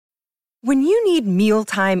When you need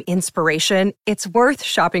mealtime inspiration, it's worth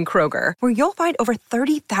shopping Kroger, where you'll find over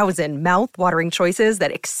 30,000 mouth-watering choices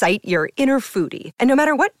that excite your inner foodie. And no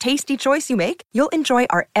matter what tasty choice you make, you'll enjoy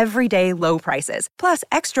our everyday low prices, plus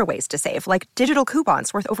extra ways to save, like digital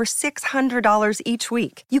coupons worth over $600 each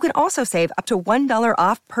week. You can also save up to $1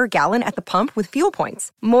 off per gallon at the pump with fuel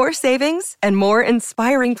points. More savings and more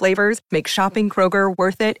inspiring flavors make shopping Kroger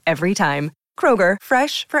worth it every time. Kroger,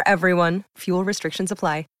 fresh for everyone. Fuel restrictions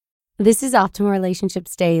apply. This is Optimal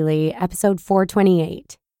Relationships Daily, episode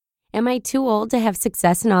 428. Am I too old to have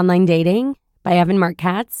success in online dating? By Evan Marc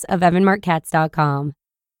Katz of evanmarckatz.com.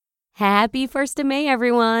 Happy 1st of May,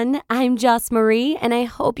 everyone. I'm Joss Marie, and I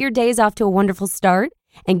hope your day is off to a wonderful start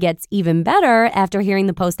and gets even better after hearing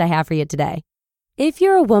the post I have for you today. If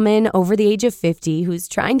you're a woman over the age of 50 who's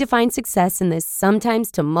trying to find success in this sometimes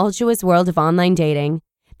tumultuous world of online dating,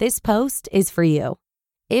 this post is for you.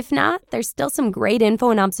 If not, there's still some great info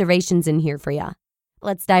and observations in here for you.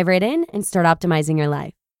 Let's dive right in and start optimizing your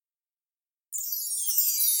life.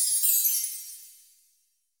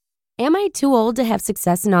 Am I too old to have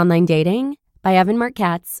success in online dating? By Evan Marc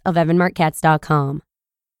Katz of evanmarckatz.com.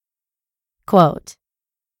 Quote,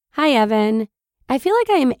 Hi, Evan. I feel like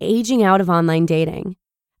I am aging out of online dating.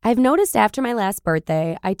 I've noticed after my last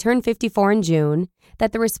birthday, I turned 54 in June,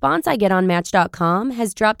 that the response I get on Match.com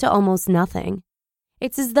has dropped to almost nothing.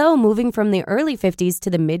 It's as though moving from the early 50s to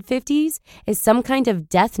the mid-50s is some kind of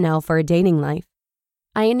death knell for a dating life.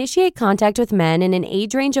 I initiate contact with men in an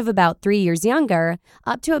age range of about 3 years younger,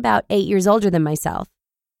 up to about 8 years older than myself.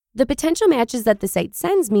 The potential matches that the site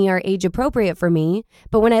sends me are age appropriate for me,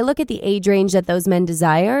 but when I look at the age range that those men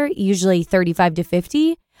desire, usually 35 to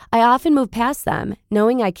 50, I often move past them,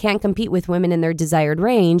 knowing I can't compete with women in their desired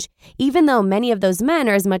range, even though many of those men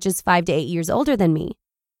are as much as 5 to 8 years older than me.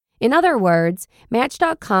 In other words,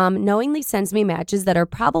 Match.com knowingly sends me matches that are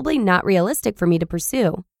probably not realistic for me to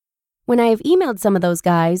pursue. When I have emailed some of those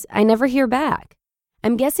guys, I never hear back.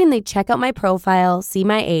 I'm guessing they check out my profile, see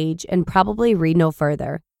my age, and probably read no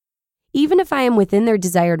further. Even if I am within their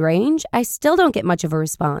desired range, I still don't get much of a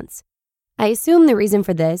response. I assume the reason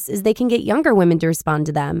for this is they can get younger women to respond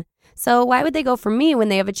to them, so why would they go for me when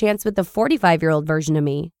they have a chance with the 45-year-old version of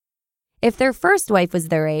me? If their first wife was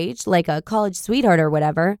their age, like a college sweetheart or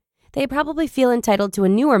whatever, they probably feel entitled to a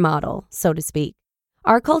newer model, so to speak.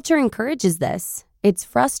 Our culture encourages this. It's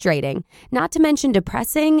frustrating, not to mention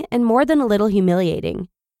depressing and more than a little humiliating.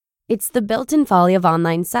 It's the built-in folly of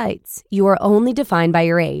online sites. You are only defined by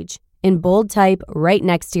your age, in bold type right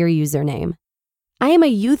next to your username. I am a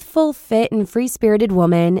youthful, fit, and free-spirited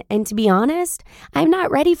woman, and to be honest, I'm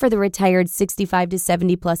not ready for the retired 65 to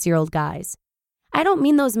 70-plus-year-old guys. I don't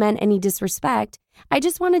mean those men any disrespect. I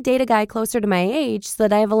just want to date a guy closer to my age so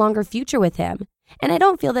that I have a longer future with him, and I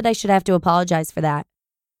don't feel that I should have to apologize for that.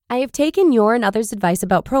 I have taken your and others' advice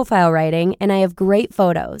about profile writing, and I have great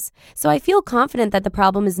photos, so I feel confident that the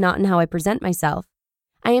problem is not in how I present myself.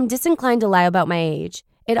 I am disinclined to lie about my age.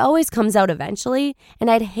 It always comes out eventually,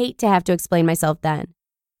 and I'd hate to have to explain myself then.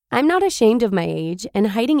 I'm not ashamed of my age, and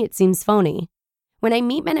hiding it seems phony. When I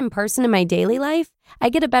meet men in person in my daily life, I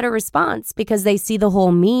get a better response because they see the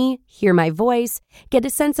whole me, hear my voice, get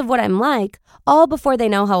a sense of what I'm like, all before they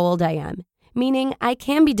know how old I am, meaning I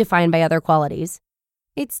can be defined by other qualities.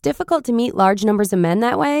 It's difficult to meet large numbers of men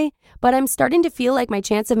that way, but I'm starting to feel like my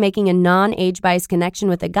chance of making a non-age-biased connection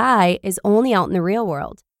with a guy is only out in the real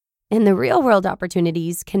world. And the real-world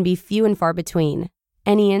opportunities can be few and far between.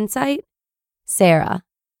 Any insight? Sarah.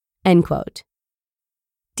 End quote.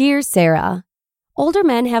 Dear Sarah, older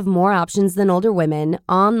men have more options than older women,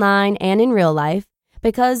 online and in real life,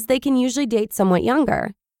 because they can usually date somewhat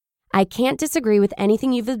younger. I can't disagree with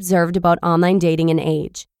anything you've observed about online dating and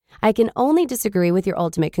age. I can only disagree with your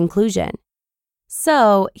ultimate conclusion.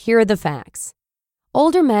 So, here are the facts.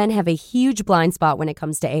 Older men have a huge blind spot when it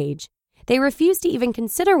comes to age. They refuse to even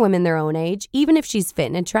consider women their own age, even if she's fit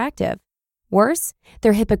and attractive. Worse,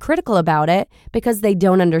 they're hypocritical about it because they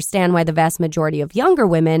don't understand why the vast majority of younger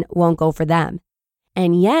women won't go for them.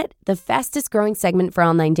 And yet, the fastest growing segment for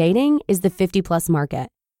online dating is the 50-plus market.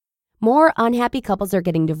 More unhappy couples are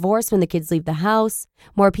getting divorced when the kids leave the house,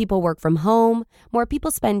 more people work from home, more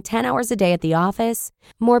people spend 10 hours a day at the office,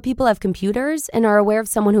 more people have computers and are aware of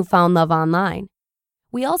someone who found love online.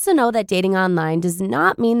 We also know that dating online does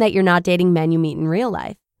not mean that you're not dating men you meet in real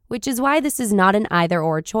life, which is why this is not an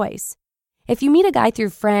either-or choice. If you meet a guy through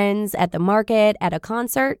friends, at the market, at a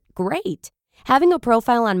concert, great. Having a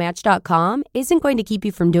profile on Match.com isn't going to keep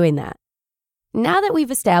you from doing that. Now that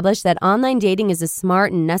we've established that online dating is a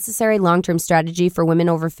smart and necessary long-term strategy for women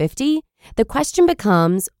over 50, the question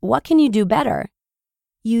becomes, what can you do better?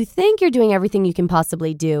 You think you're doing everything you can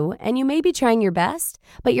possibly do, and you may be trying your best,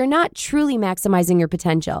 but you're not truly maximizing your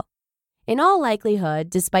potential. In all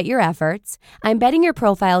likelihood, despite your efforts, I'm betting your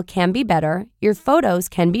profile can be better, your photos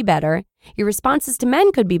can be better, your responses to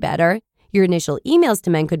men could be better, your initial emails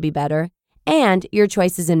to men could be better, and your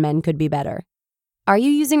choices in men could be better. Are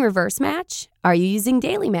you using reverse match? Are you using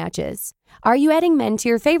daily matches? Are you adding men to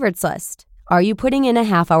your favorites list? Are you putting in a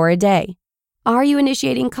half hour a day? Are you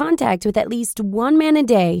initiating contact with at least one man a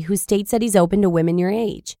day who states that he's open to women your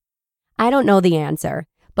age? I don't know the answer,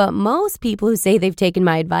 but most people who say they've taken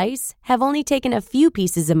my advice have only taken a few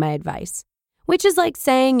pieces of my advice, which is like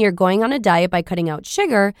saying you're going on a diet by cutting out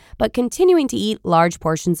sugar, but continuing to eat large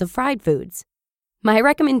portions of fried foods. My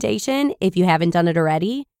recommendation, if you haven't done it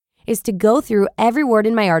already, is to go through every word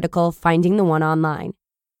in my article, Finding the One Online.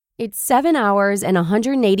 It's 7 hours and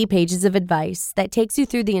 180 pages of advice that takes you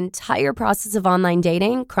through the entire process of online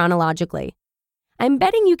dating chronologically. I'm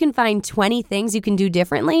betting you can find 20 things you can do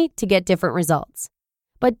differently to get different results.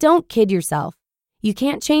 But don't kid yourself. You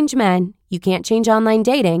can't change men. You can't change online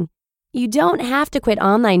dating. You don't have to quit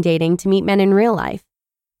online dating to meet men in real life.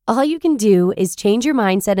 All you can do is change your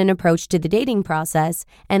mindset and approach to the dating process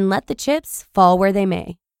and let the chips fall where they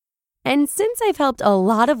may. And since I've helped a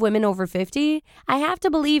lot of women over 50, I have to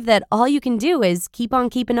believe that all you can do is keep on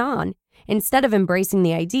keeping on, instead of embracing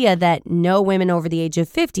the idea that no women over the age of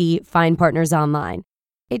 50 find partners online.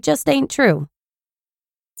 It just ain't true.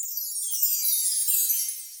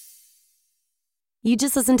 You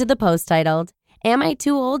just listened to the post titled, Am I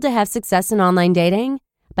Too Old to Have Success in Online Dating?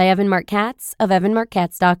 By Evan Marc Katz of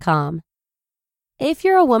evanmarckatz.com. If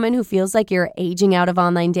you're a woman who feels like you're aging out of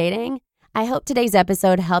online dating, I hope today's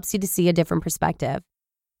episode helps you to see a different perspective.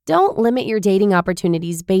 Don't limit your dating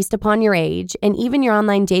opportunities based upon your age and even your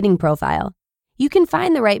online dating profile. You can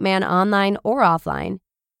find the right man online or offline.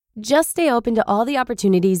 Just stay open to all the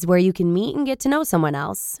opportunities where you can meet and get to know someone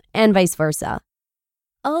else, and vice versa.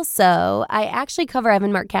 Also, I actually cover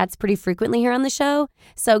Evan Marc Katz pretty frequently here on the show,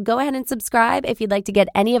 so go ahead and subscribe if you'd like to get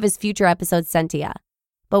any of his future episodes sent to you.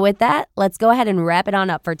 But with that, let's go ahead and wrap it on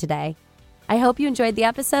up for today. I hope you enjoyed the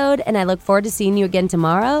episode, and I look forward to seeing you again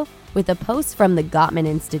tomorrow with a post from the Gottman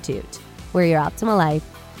Institute, where your optimal life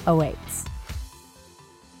awaits.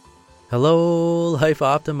 Hello, Life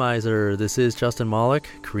Optimizer. This is Justin Malik,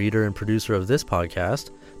 creator and producer of this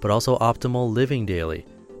podcast, but also Optimal Living Daily,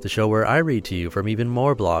 the show where I read to you from even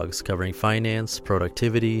more blogs covering finance,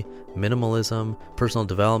 productivity, minimalism, personal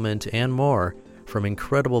development, and more, from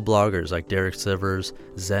incredible bloggers like Derek Sivers,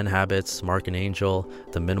 Zen Habits, Mark and Angel,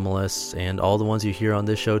 The Minimalists, and all the ones you hear on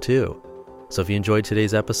this show too. So if you enjoyed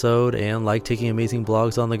today's episode and like taking amazing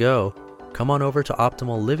blogs on the go, come on over to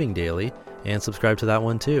Optimal Living Daily and subscribe to that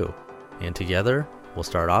one too. And together, we'll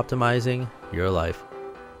start optimizing your life.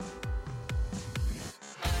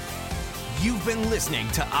 You've been listening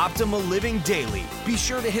to Optimal Living Daily. Be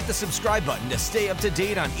sure to hit the subscribe button to stay up to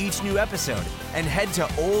date on each new episode, and head to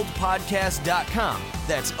oldpodcast.com.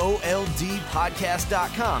 That's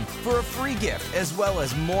OLDpodcast.com for a free gift, as well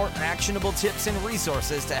as more actionable tips and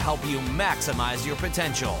resources to help you maximize your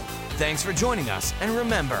potential. Thanks for joining us, and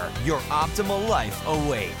remember, your optimal life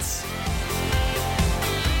awaits.